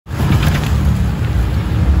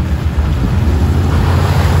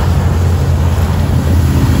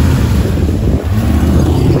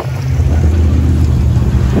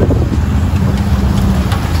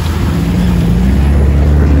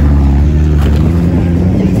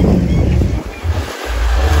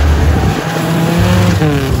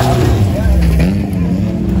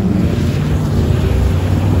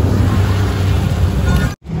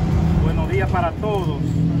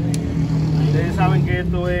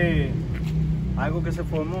es algo que se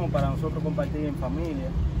formó para nosotros compartir en familia.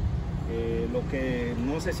 Los que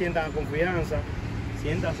no se sientan en confianza,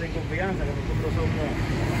 siéntanse en confianza, que nosotros somos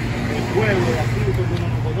el pueblo de aquí, todo el mundo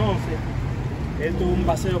nos conoce. Esto es un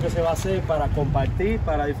paseo que se va a hacer para compartir,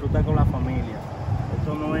 para disfrutar con la familia.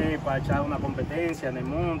 Esto no es para echar una competencia en el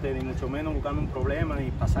monte, ni mucho menos buscando un problema,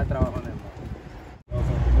 ni pasar trabajo en el monte.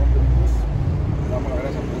 Damos las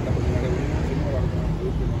gracias por esta oportunidad de venir, Señor, a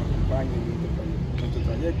que nos acompañe en nuestro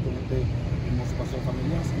trayecto, en este hermoso paseo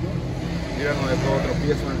familiar, Señor. Líbranos de todo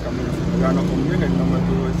tropiezo en el camino, Señor. Líbranos con bien, en el nombre de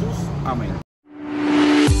tu Hijo Jesús. Amén.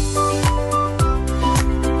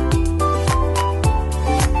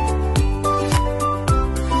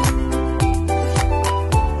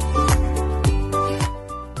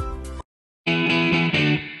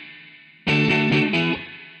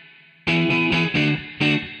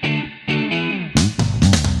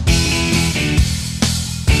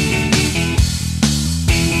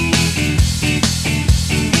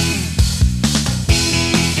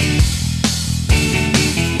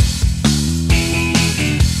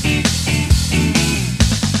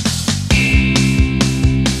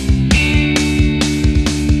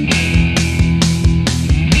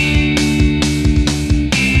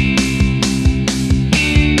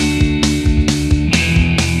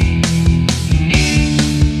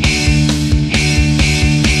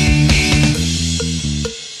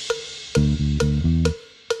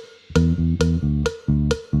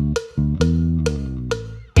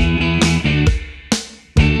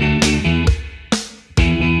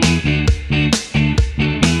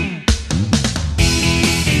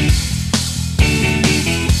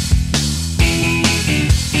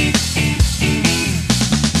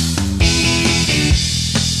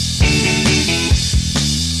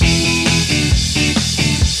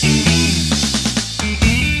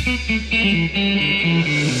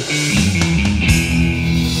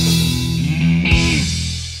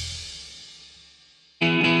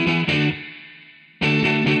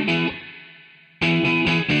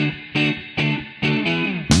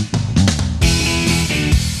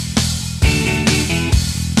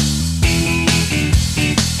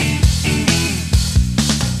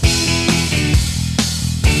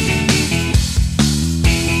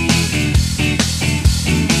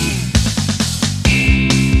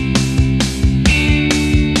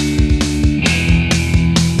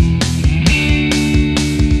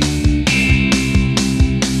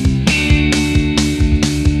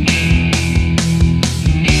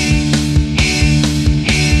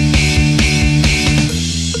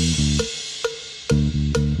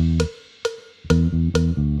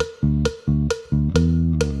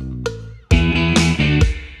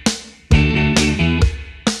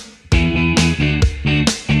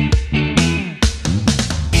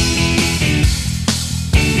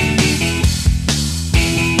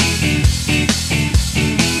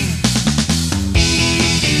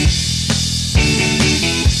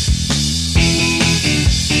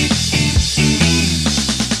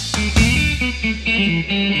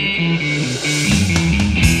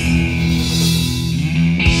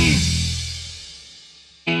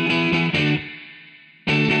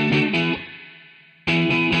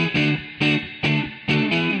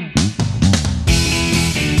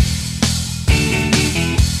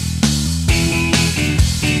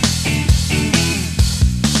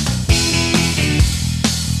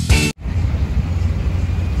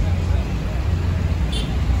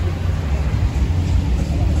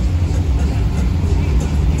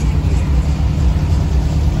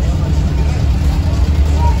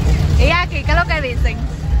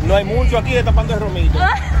 No hay mucho aquí destapando el romito.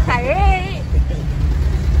 Hola.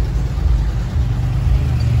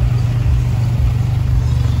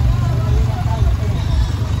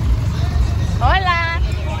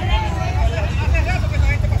 Hace rato que esa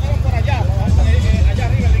gente pasaron por allá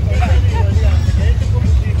arriba el Nicolás.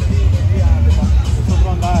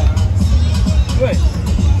 Nosotros andar.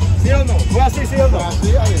 ¿Sí o no? ¿Fue así, sí o no?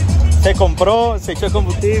 Así, a ver. Se compró, se echó el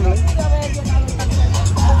combustible.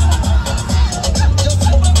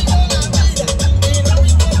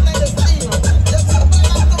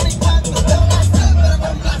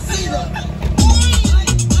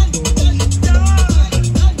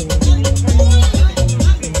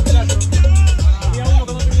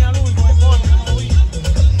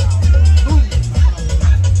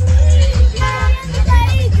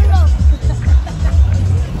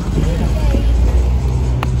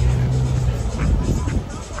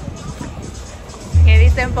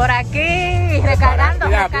 Por aquí, recargando,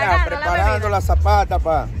 preparando la zapata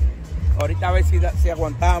para ahorita a ver si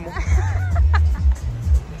aguantamos.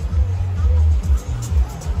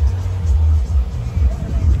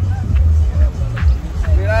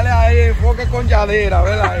 Mira que con lladera,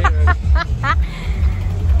 ¿verdad?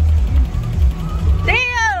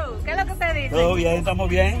 Tío, ¿qué es lo que usted dice? Todo bien, estamos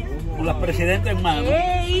bien. Con las presidentes en mano.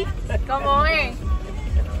 ¡Ey! ¿Cómo ven?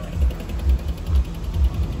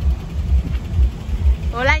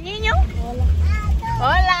 Hola, niño.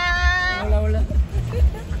 Hola. Hola, hola.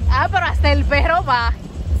 Ah, pero hasta el perro va.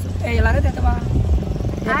 La red te va.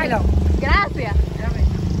 Ay, gracias.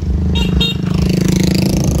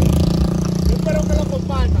 Yo espero que lo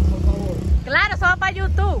compartan, por favor. Claro, eso va para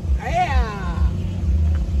YouTube.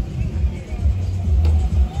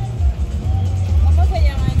 ¿Cómo se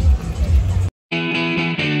llama?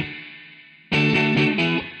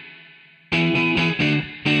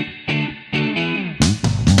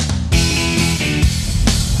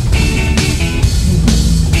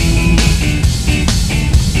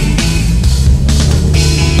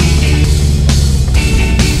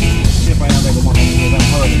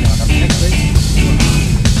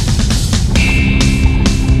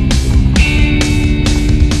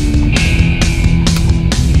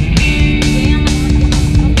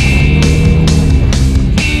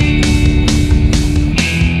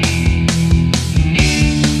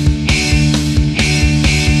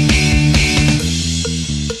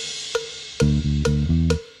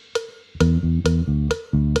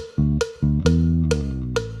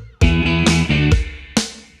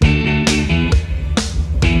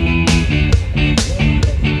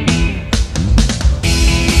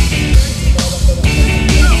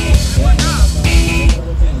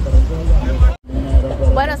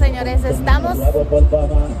 Bueno, señores,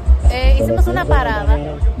 hicimos una parada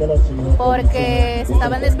porque se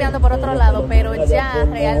estaban desviando por otro lado, pero ya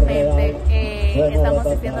realmente estamos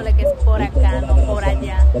diciéndole que es por acá, no por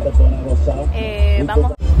allá.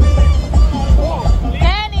 Vamos.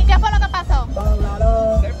 Kenny, ¿qué fue lo que pasó?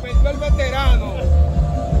 Se perdió el veterano.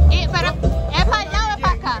 Pero, ¿es para allá o es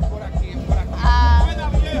para acá? Por aquí, por aquí. Ah.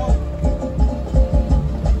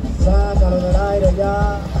 Sácalo del aire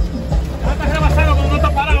ya. No estás rebasando cuando no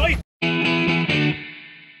estás parado hoy.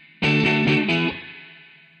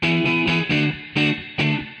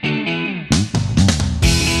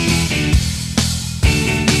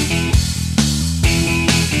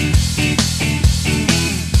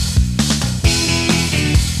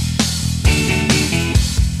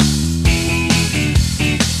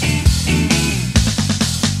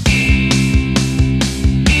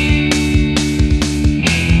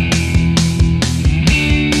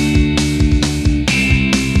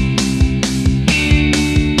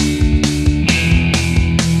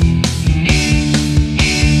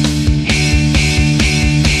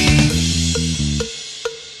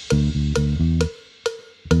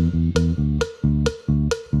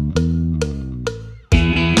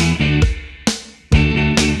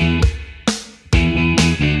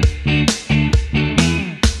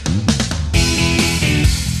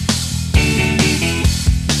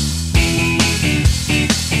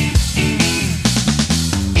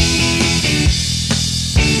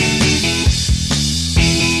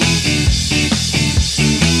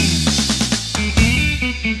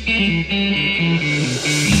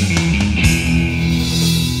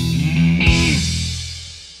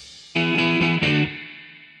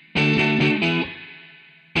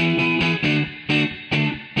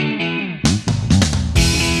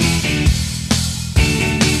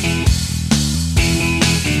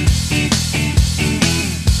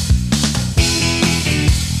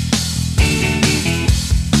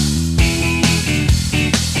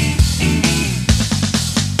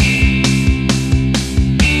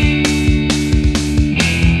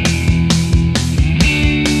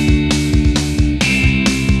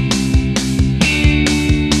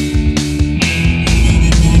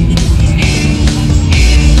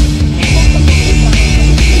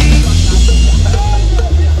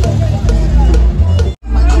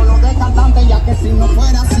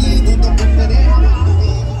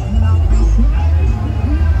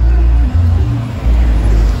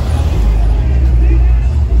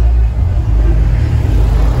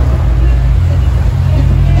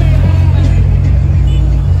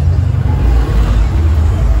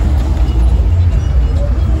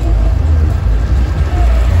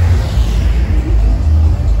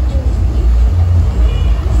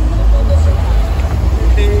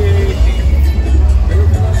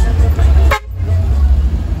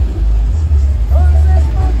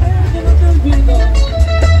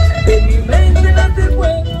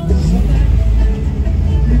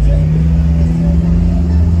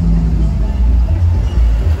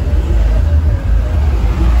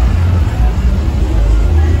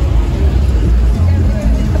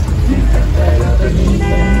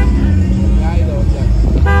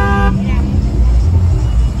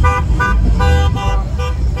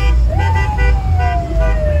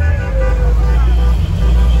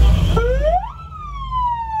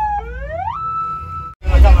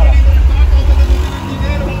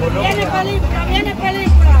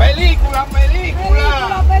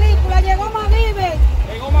 Película, llegó más vive.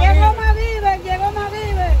 Llegó más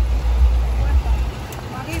vive.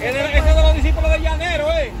 Ese es de los discípulos de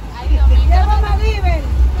Llanero, ¿eh? Llegó más vive.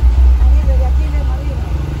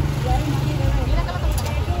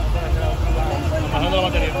 Bajando la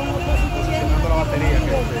batería. Funcionando la batería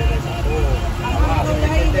que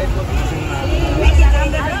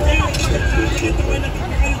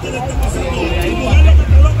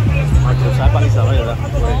a cruzar para Isabela.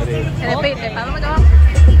 Se repite, ¿para dónde vamos?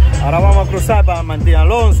 Ahora vamos a cruzar para Martín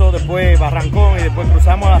Alonso, después Barrancón y después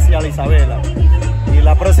cruzamos hacia la Isabela. Y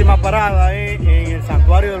la próxima parada es en el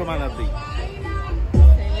Santuario de los Manatíes.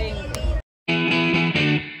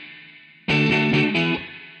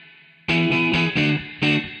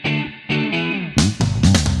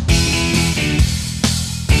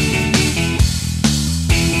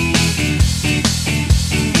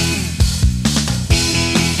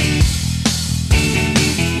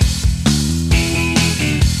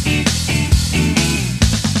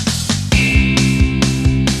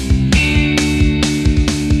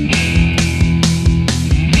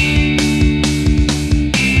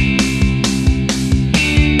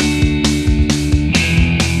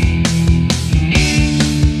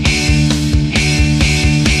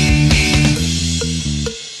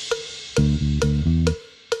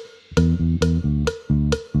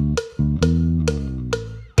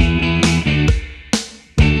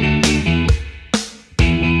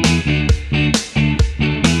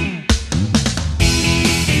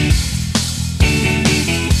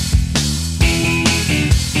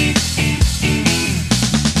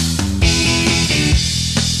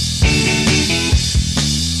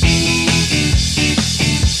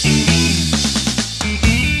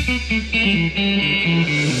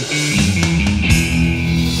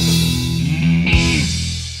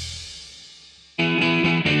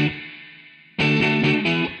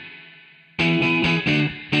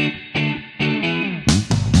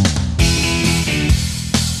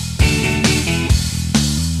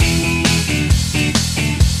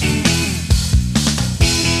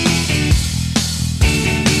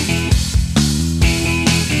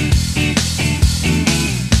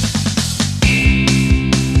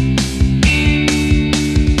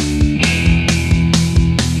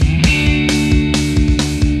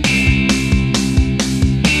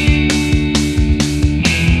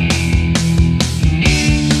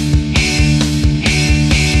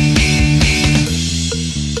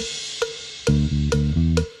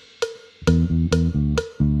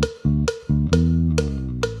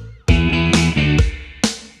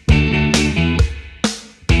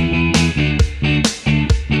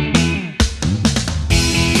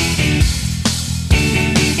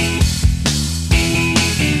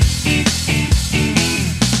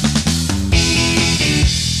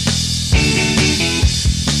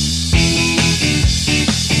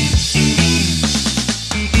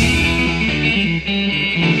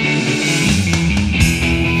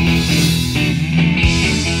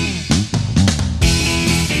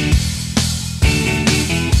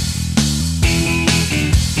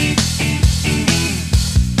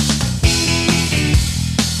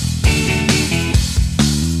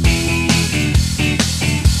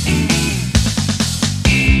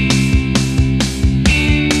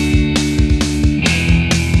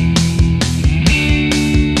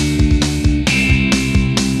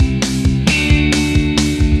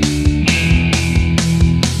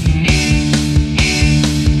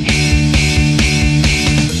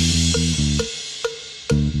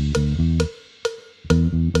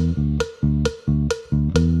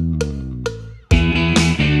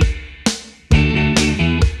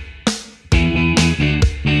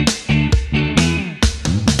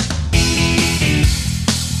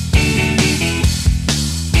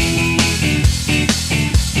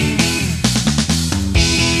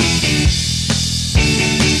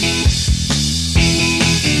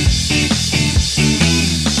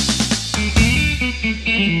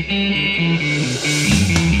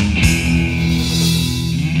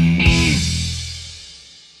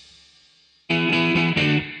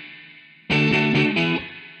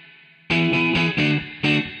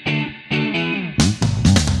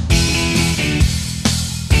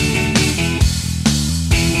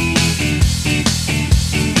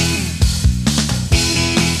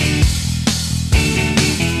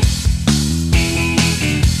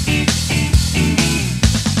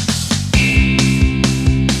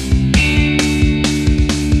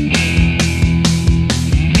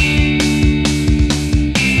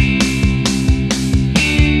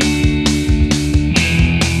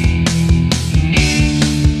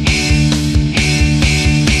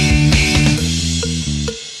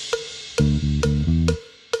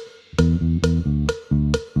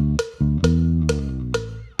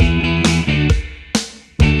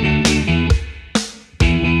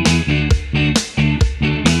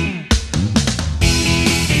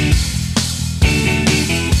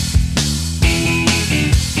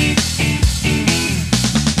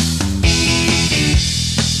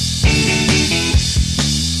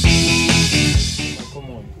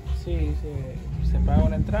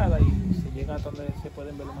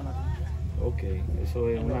 pueden ver los Manatíes. Ok, eso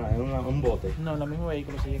es un bote. No, en el mismo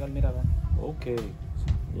vehículo se llega al mirador. Ok, ya.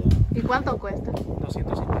 ¿Y cuánto cuesta?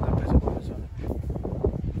 250 pesos por persona.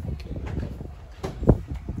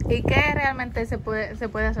 ¿Y qué realmente se puede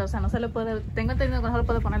hacer? O sea, no se le puede, tengo entendido que no se le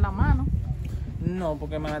puede poner la mano. No,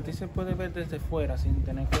 porque Manatí se puede ver desde fuera sin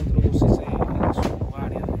tener que introducirse en su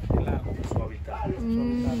área del lago. Su hábitat.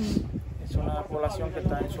 Es una población que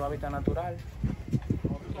está en su hábitat natural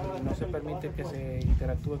y no se permite que se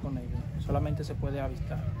interactúe con ellos, solamente se puede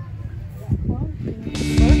avistar.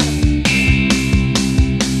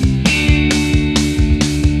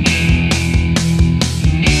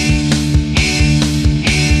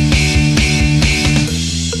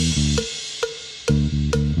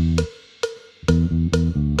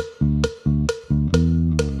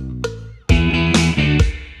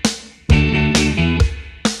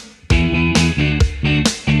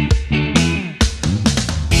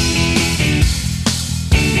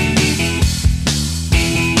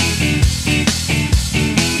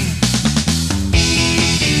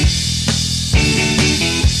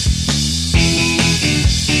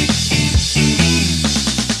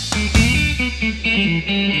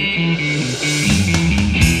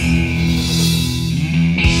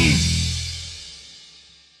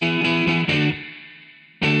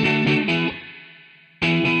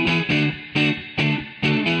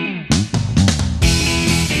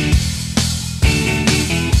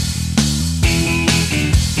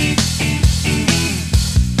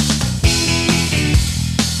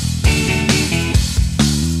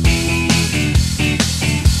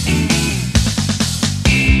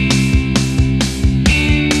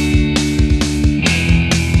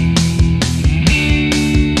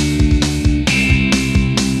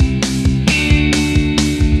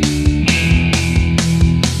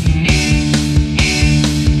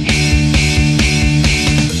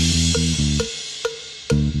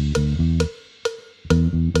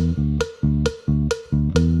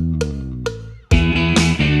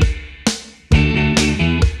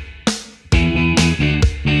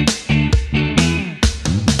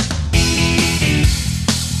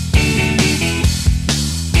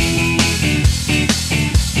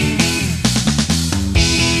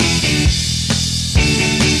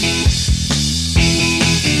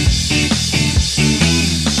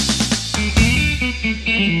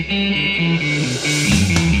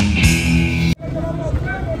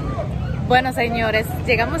 Bueno, señores,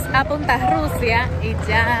 llegamos a Punta Rusia y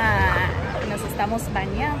ya nos estamos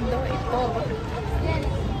bañando y todo.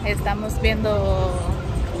 Estamos viendo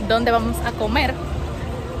dónde vamos a comer.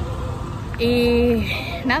 Y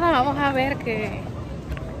nada, vamos a ver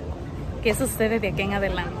qué sucede de aquí en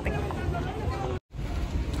adelante.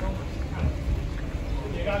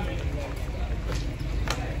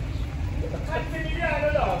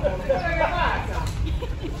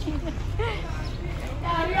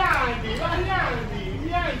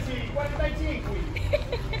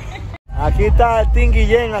 Aquí está el Team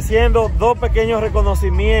Guillén haciendo dos pequeños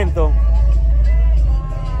reconocimientos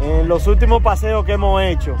en los últimos paseos que hemos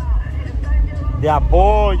hecho, de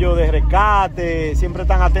apoyo, de rescate, siempre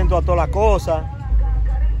están atentos a todas las cosas.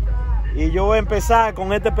 Y yo voy a empezar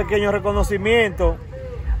con este pequeño reconocimiento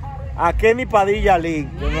a Kenny Padilla Lee,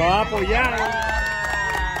 que nos ha apoyado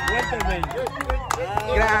fuertemente.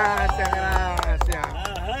 Gracias.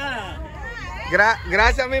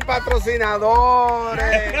 Gracias a mis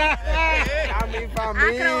patrocinadores, a mi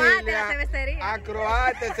familia, a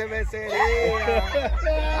Croate Cervecería,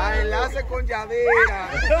 a Enlace con Yadira.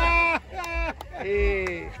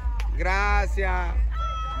 Y gracias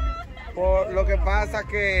por lo que pasa,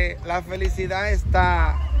 que la felicidad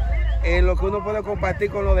está en lo que uno puede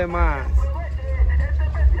compartir con los demás.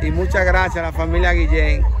 Y muchas gracias a la familia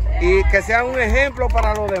Guillén. Y que sea un ejemplo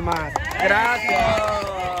para los demás. Gracias.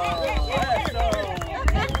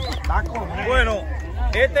 Bueno,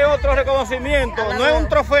 este otro reconocimiento no es un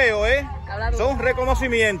trofeo, son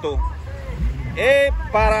reconocimientos. Es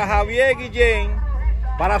para Javier Guillén,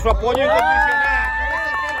 para su apoyo incondicional.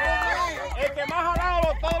 El que más ha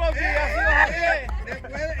jalado todos los días ha sido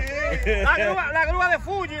Javier. La grúa de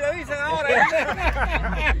Fuji, le dicen ahora.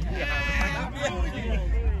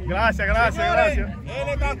 Gracias. En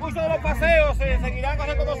el transcurso de los paseos se seguirán con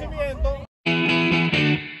reconocimiento.